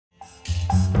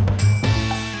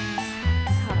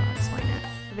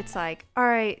it's like, all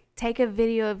right, take a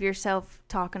video of yourself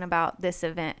talking about this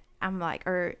event, I'm like,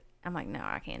 no,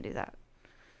 I can't do that.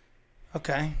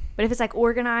 Okay. But if it's like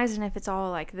organized and if it's all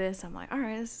like this, I'm like, all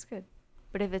right, this is good.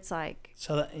 But if it's like,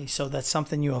 so that's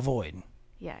something you avoid.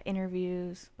 Yeah,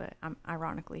 interviews, but I'm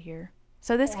ironically here.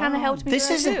 So this kind of helped me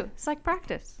too. It's like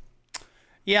practice.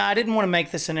 Yeah, I didn't want to make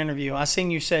this an interview. I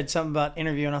seen you said something about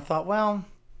interview, and I thought, well,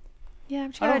 yeah,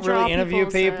 but I don't really interview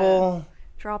people.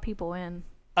 Draw people in.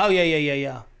 Oh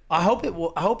yeah. I hope it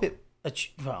will.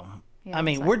 Well, Yeah, I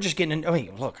mean, we're just getting in. I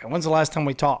mean, look, when's the last time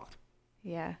we talked?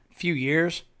 Yeah. A few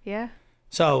years. Yeah.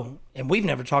 So, and we've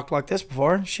never talked like this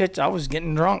before. Shit, I was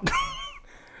getting drunk.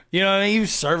 You know what I mean? You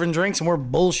serving drinks and we're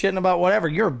bullshitting about whatever.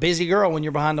 You're a busy girl when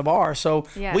you're behind the bar. So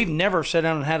we've never sat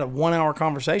down and had a 1 hour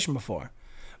conversation before.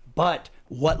 But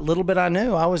what little bit I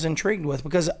knew, I was intrigued with,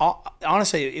 because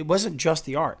honestly, it wasn't just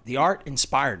the art. The art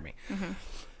inspired me. Mm-hmm.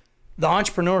 The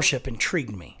entrepreneurship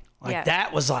intrigued me. Like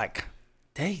that was like,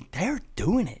 they're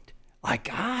doing it. Like,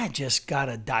 I just got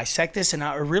to dissect this, and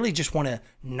I really just want to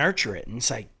nurture it and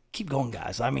say, keep going,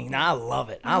 guys. I mean, I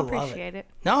love it. I love it.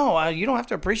 No, you don't have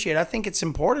to appreciate it. I think it's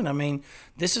important. I mean,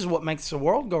 this is what makes the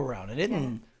world go round. It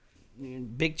isn't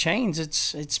big chains.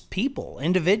 It's people,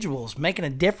 individuals making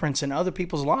a difference in other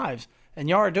people's lives. And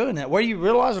y'all are doing that. Whether you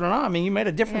realize it or not, I mean, you made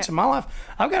a difference in my life.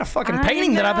 I've got a fucking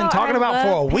painting that I've been talking about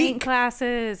for a week. Paint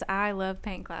classes. I love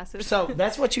paint classes. So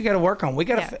that's what you got to work on. We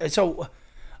got to. So,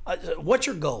 what's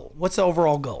your goal? What's the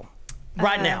overall goal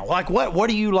right now? Like, what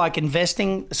are you like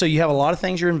investing? So you have a lot of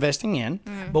things you're investing in,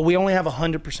 but we only have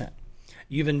 100%.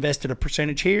 You've invested a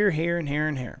percentage here, here, and here,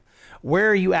 and here. Where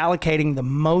are you allocating the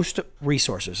most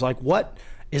resources? Like, what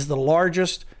is the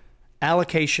largest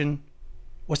allocation?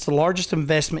 What's the largest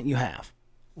investment you have?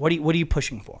 What are you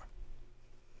pushing for?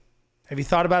 Have you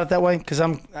thought about it that way? Because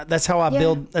that's how I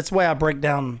build. That's the way I break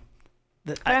down.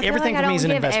 Everything for me is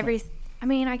an investment. I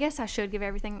mean, I guess I should give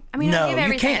everything. I mean, no, I give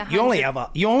everything you can't.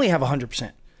 You only have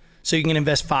 100%. So you can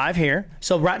invest 5 here.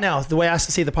 So right now, the way I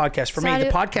see the podcast, for me, the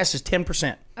podcast is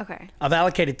 10%. Okay. I've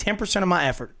allocated 10% of my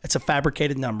effort. It's a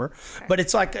fabricated number, but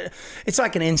it's like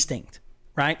an instinct.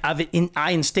 Right, I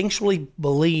instinctually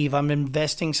believe I'm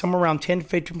investing somewhere around 10 to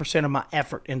 15% of my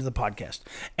effort into the podcast,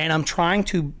 and I'm trying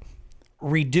to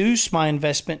reduce my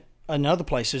investment in other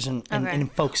places and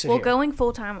focus it here. Well, going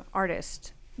full-time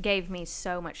artist gave me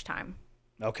so much time.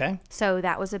 Okay. So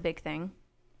that was a big thing,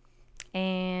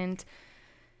 and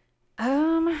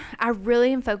I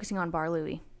really am focusing on Bar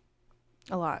Louie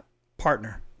a lot.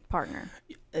 Partner.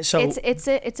 So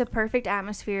it's a perfect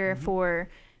atmosphere for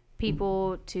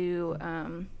people to,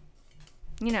 I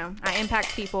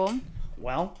impact people.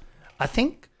 Well, I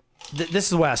think this is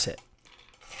the way I see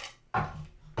it.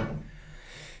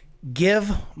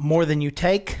 Give more than you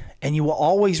take, and you will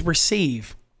always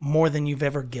receive more than you've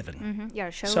ever given. Mm-hmm.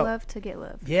 Yeah, show love to get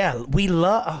love. Yeah, we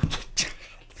love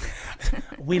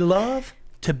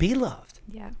to be loved.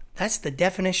 Yeah. That's the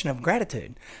definition of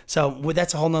gratitude. So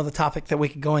that's a whole nother topic that we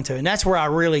could go into, and that's where I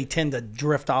really tend to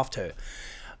drift off to.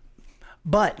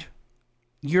 But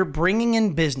you're bringing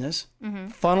in business,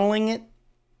 funneling it.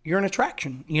 You're an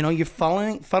attraction. You know, you're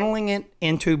funneling it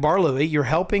into Bar Louie. You're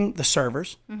helping the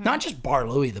servers, not just Bar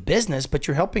Louie, the business, but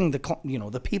you're helping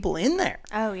the people in there.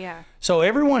 Oh yeah. So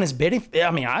everyone is bidding.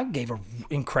 I mean, I gave an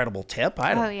incredible tip.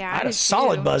 I had a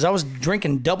solid buzz. I was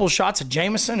drinking double shots of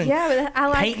Jameson and but I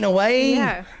like, painting away.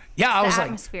 Yeah. Yeah, I was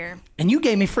atmosphere. Like, and you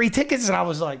gave me free tickets, and I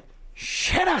was like,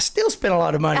 shit, I still spent a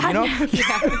lot of money, you know? Yeah,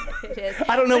 it is.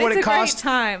 I don't know what it cost.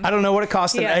 Time. I don't know what it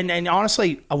cost. Yeah. And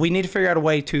honestly, we need to figure out a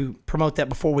way to promote that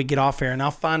before we get off here, and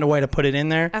I'll find a way to put it in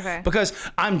there. Okay. Because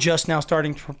I'm just now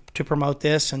starting to promote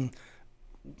this, and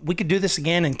we could do this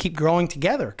again and keep growing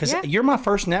together, because you're my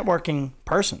first networking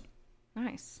person.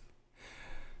 Nice.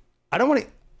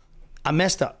 I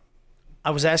messed up.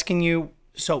 I was asking you,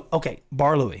 so, okay,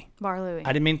 Bar Louie. Bar Louie.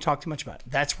 I didn't mean to talk too much about it.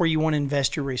 That's where you want to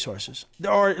invest your resources,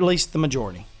 or at least the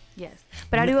majority. Yes.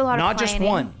 But I do a lot of planning. Not just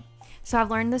one. So I've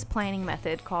learned this planning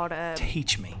method called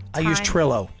Teach me. I use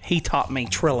Trello. He taught me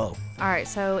Trello. All right,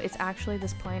 so it's actually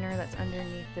this planner that's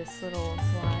underneath this little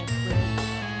slide bridge.